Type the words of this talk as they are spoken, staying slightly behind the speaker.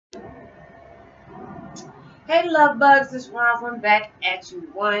Hey love bugs, it's Roslynn back at you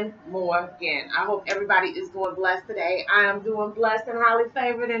one more again. I hope everybody is doing blessed today. I am doing blessed and highly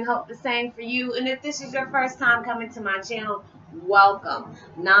favored and hope the same for you. And if this is your first time coming to my channel, welcome.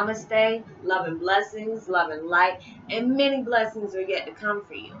 Namaste, love and blessings, love and light, and many blessings are yet to come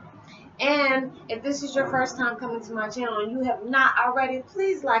for you. And if this is your first time coming to my channel and you have not already,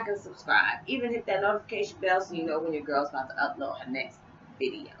 please like and subscribe. Even hit that notification bell so you know when your girl's about to upload her next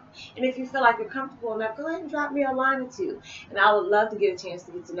video. And if you feel like you're comfortable enough, go ahead and drop me a line or two. And I would love to get a chance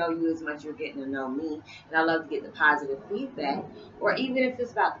to get to know you as much as you're getting to know me. And I love to get the positive feedback. Or even if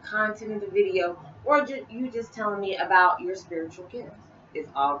it's about the content of the video or you just telling me about your spiritual gifts. It's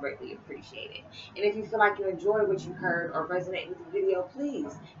all greatly appreciated. And if you feel like you enjoy what you heard or resonate with the video,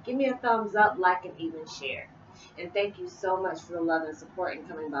 please give me a thumbs up, like, and even share. And thank you so much for the love and support and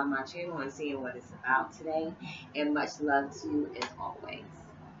coming by my channel and seeing what it's about today. And much love to you as always.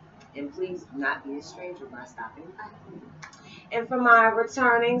 And please do not be a stranger by stopping by. And for my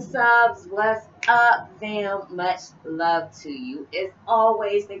returning subs, what's up, fam? Much love to you. As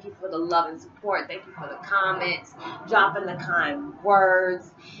always, thank you for the love and support. Thank you for the comments, dropping the kind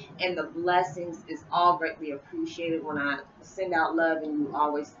words, and the blessings is all greatly appreciated when I send out love and you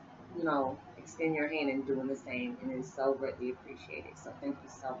always, extend your hand and doing the same. And it's so greatly appreciated. So thank you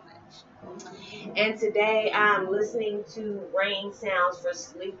so much. And today I'm listening to Rain Sounds for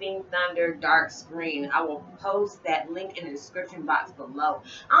Sleeping Thunder Dark Screen. I will post that link in the description box below.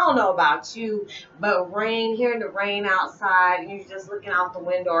 I don't know about you, but rain, hearing the rain outside, you're just looking out the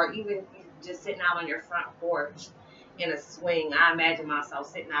window, or even just sitting out on your front porch in a swing. I imagine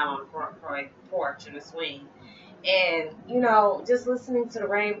myself sitting out on the front porch in a swing. And, just listening to the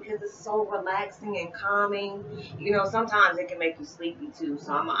rain because it's so relaxing and calming. Sometimes it can make you sleepy too.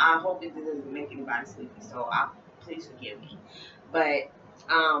 So I hope it doesn't make anybody sleepy. So please forgive me. But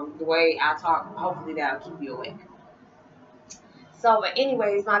the way I talk, hopefully that'll keep you awake. So, but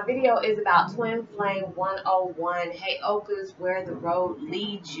anyways, my video is about Twin Flame 101. Heyoka's Where the Road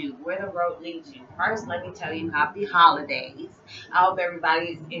Leads You. Where the Road Leads You. First, let me tell you, happy holidays. I hope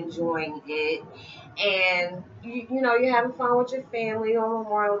everybody's enjoying it. And, you're having fun with your family on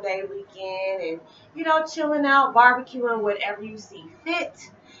Memorial Day weekend. And, chilling out, barbecuing, whatever you see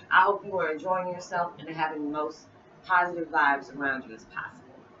fit. I hope you are enjoying yourself and having the most positive vibes around you as possible.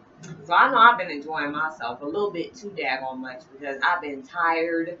 So I know I've been enjoying myself a little bit too daggone much because I've been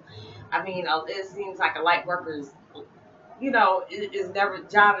tired. I mean, it seems like a light worker's, job is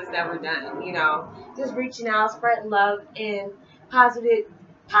never done. Just reaching out, spreading love and positive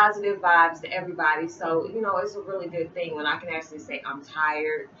vibes to everybody. So, it's a really good thing when I can actually say I'm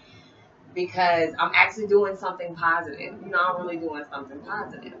tired because I'm actually doing something positive. I'm really doing something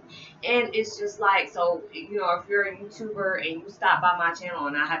positive. And it's just like, so, if you're a YouTuber and you stop by my channel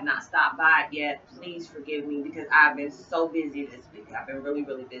and I have not stopped by it yet, please forgive me because I've been so busy this week. I've been really,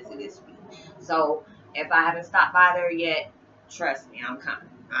 really busy this week. So if I haven't stopped by there yet, trust me, I'm coming.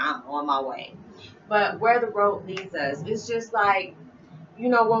 I'm on my way. But where the road leads us, it's just like, when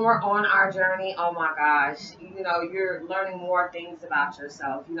we're on our journey, oh my gosh, you're learning more things about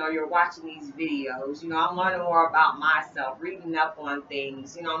yourself. You're watching these videos. I'm learning more about myself, reading up on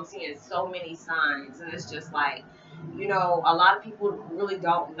things. I'm seeing so many signs. And it's just like, a lot of people really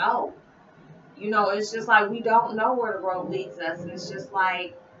don't know. It's just like we don't know where the road leads us. And it's just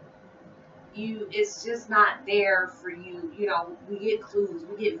like, it's just not there for you. We get clues,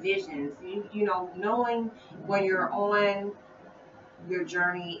 we get visions. Knowing when you're on your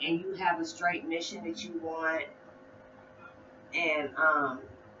journey and you have a straight mission that you want, and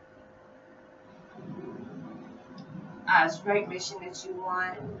a straight mission that you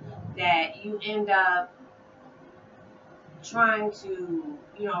want, that you end up trying to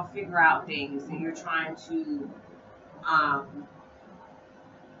figure out things, and you're trying to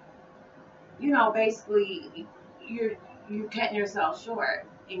basically you're cutting yourself short,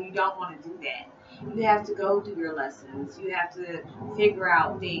 and you don't want to do that. You have to go through your lessons. You have to figure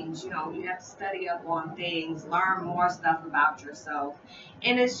out things. You have to study up on things, learn more stuff about yourself.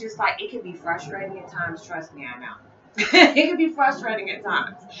 And it's just like, it can be frustrating at times. Trust me, I know. It can be frustrating at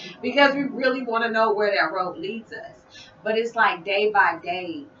times because we really want to know where that road leads us. But it's like day by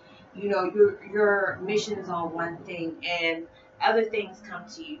day, your mission is on one thing and other things come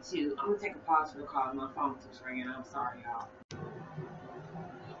to you too. I'm going to take a pause for the call. My phone keeps ringing. I'm sorry, y'all.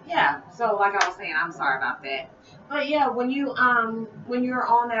 Yeah, so like I was saying, I'm sorry about that. But yeah, when you're on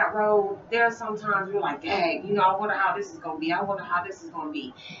that road, there are some times you're like, hey, I wonder how this is gonna be. I wonder how this is gonna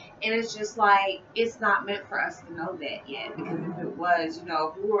be. And it's just like, it's not meant for us to know that yet. Because if it was,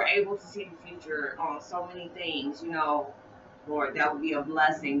 if we were able to see the future on so many things, Lord, that would be a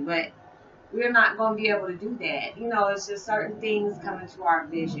blessing. But we're not going to be able to do that. You know, it's just certain things come into our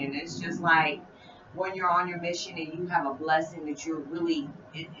vision. It's just like when you're on your mission and you have a blessing that you're really,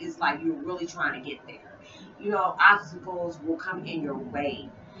 it's like you're really trying to get there. You know, obstacles will come in your way.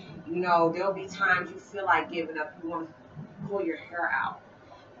 You know, there'll be times you feel like giving up, you want to pull your hair out.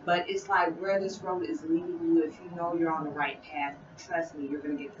 But it's like where this road is leading you, if you know you're on the right path, trust me, you're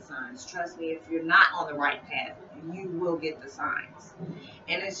going to get the signs. Trust me, if you're not on the right path, you will get the signs.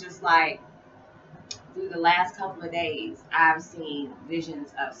 And it's just like, through the last couple of days, I've seen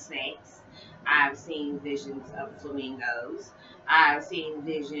visions of snakes. I've seen visions of flamingos. I've seen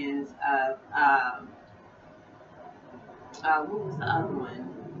visions of, what was the other one?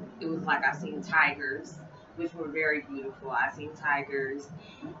 It was like I seen tigers, which were very beautiful. I seen tigers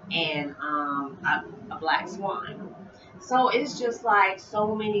and a black swan. So it's just like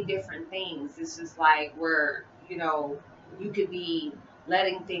so many different things. It's just like where, you know, you could be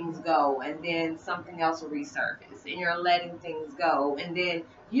letting things go and then something else will resurface and you're letting things go and then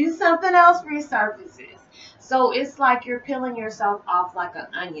something else resurfaces. So it's like you're peeling yourself off like an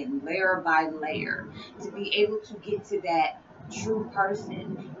onion, layer by layer, to be able to get to that true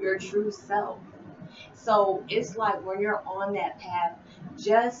person, your true self. So it's like when you're on that path,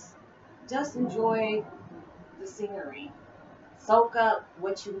 just enjoy the scenery. Soak up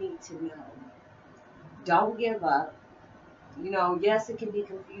what you need to know. Don't give up. You know, yes, it can be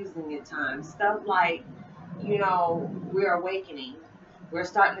confusing at times. Stuff like, you know, we're awakening. We're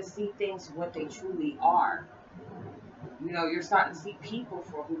starting to see things for what they truly are. You know, you're starting to see people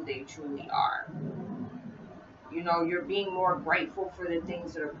for who they truly are. You know, you're being more grateful for the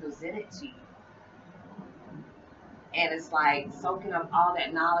things that are presented to you. And it's like soaking up all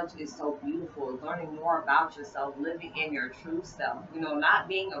that knowledge is so beautiful. Learning more about yourself, living in your true self. You know, not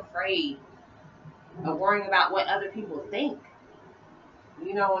being afraid of worrying about what other people think.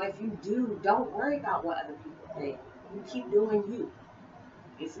 You know, and if you do, don't worry about what other people think. You keep doing you.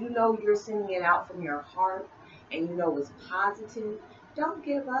 If you know you're sending it out from your heart and you know it's positive, don't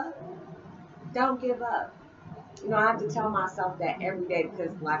give up. Don't give up. You know, I have to tell myself that every day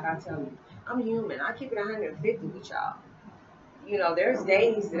because, like I tell you, I'm human. I keep it 150 with y'all. You know, there's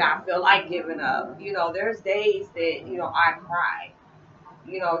days that I feel like giving up. You know, there's days that, you know, I cry.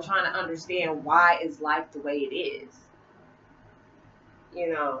 You know, trying to understand why is life the way it is.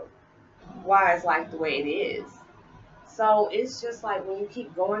 You know, why is life the way it is. So it's just like when you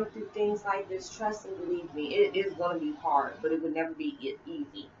keep going through things like this, trust and believe me, it is going to be hard, but it would never be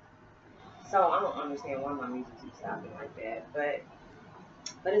easy. So I don't understand why my music keeps stopping like that, but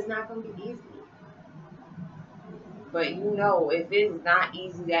it's not going to be easy. But you know, if it's not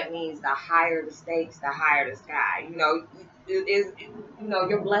easy, that means the higher the stakes, the higher the sky. You know, it is. You know,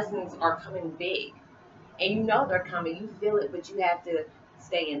 your blessings are coming big, and you know they're coming. You feel it, but you have to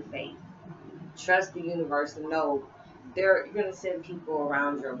stay in faith. Trust the universe and know you're gonna send people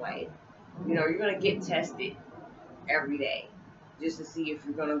around your way. You know, you're gonna get tested every day just to see if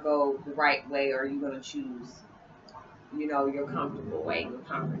you're gonna go the right way or you're gonna choose, you know, your comfortable way, your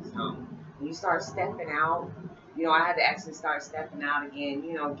comfort zone. When you start stepping out, you know, I had to actually start stepping out again,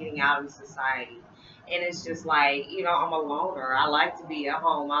 you know, getting out in society. And it's just like, you know, I'm a loner. I like to be at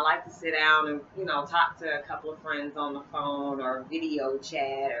home. I like to sit down and, you know, talk to a couple of friends on the phone or video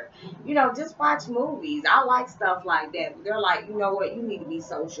chat or, you know, just watch movies. I like stuff like that. But they're like, you know what, you need to be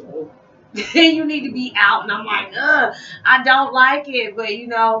sociable. You need to be out. And I'm like, I don't like it. But, you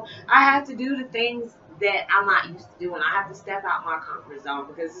know, I have to do the things that I'm not used to doing. I have to step out my comfort zone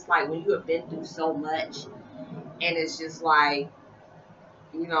because it's like when you have been through so much and it's just like,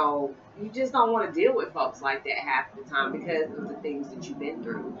 you know, you just don't want to deal with folks like that half the time because of the things that you've been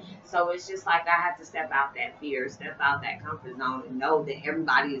through. So it's just like I have to step out that fear, step out that comfort zone and know that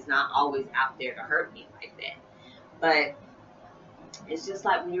everybody is not always out there to hurt me like that. But it's just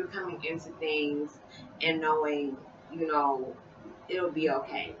like when you're coming into things and knowing, you know, it'll be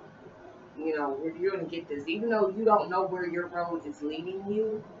okay. You know, you're going to get this. Even though you don't know where your road is leading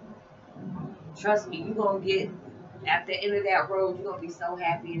you, trust me, you're going to get, at the end of that road, you're going to be so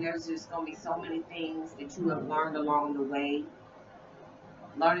happy. And there's just going to be so many things that you have learned along the way.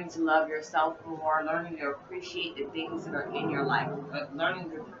 Learning to love yourself more, learning to appreciate the things that are in your life,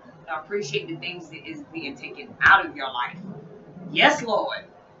 learning to appreciate the things that is being taken out of your life. Yes, Lord.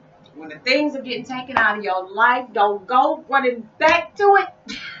 When the things are getting taken out of your life, don't go running back to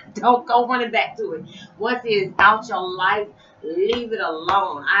it. Don't go running back to it. What is out your life, leave it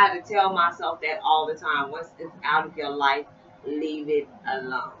alone. I had to tell myself that all the time. Once it's out of your life, leave it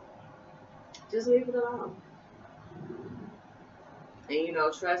alone. Just leave it alone. And, you know,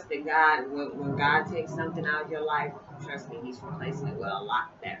 trust that God, when God takes something out of your life, trust me, He's replacing it with a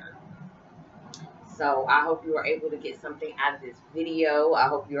lot better. So I hope you are able to get something out of this video. I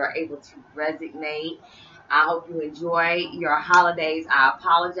hope you are able to resonate. I hope you enjoy your holidays. I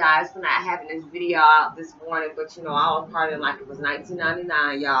apologize for not having this video out this morning, but you know, I was partying like it was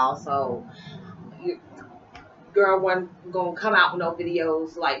 1999, y'all. So, girl wasn't gonna come out with no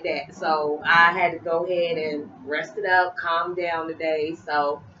videos like that. So I had to go ahead and rest it up, calm down today.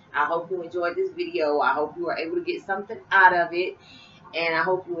 So I hope you enjoyed this video. I hope you were able to get something out of it. And I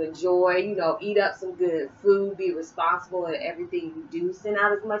hope you enjoy, you know, eat up some good food, be responsible in everything you do. Send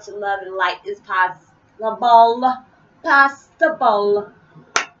out as much love and light as possible. Possible.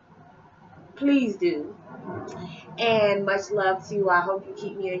 Please do. And much love to you. I hope you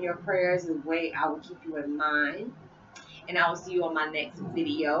keep me in your prayers the way I will keep you in mine. And I will see you on my next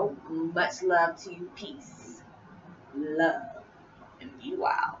video. Much love to you. Peace, love, and be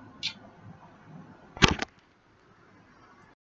wild.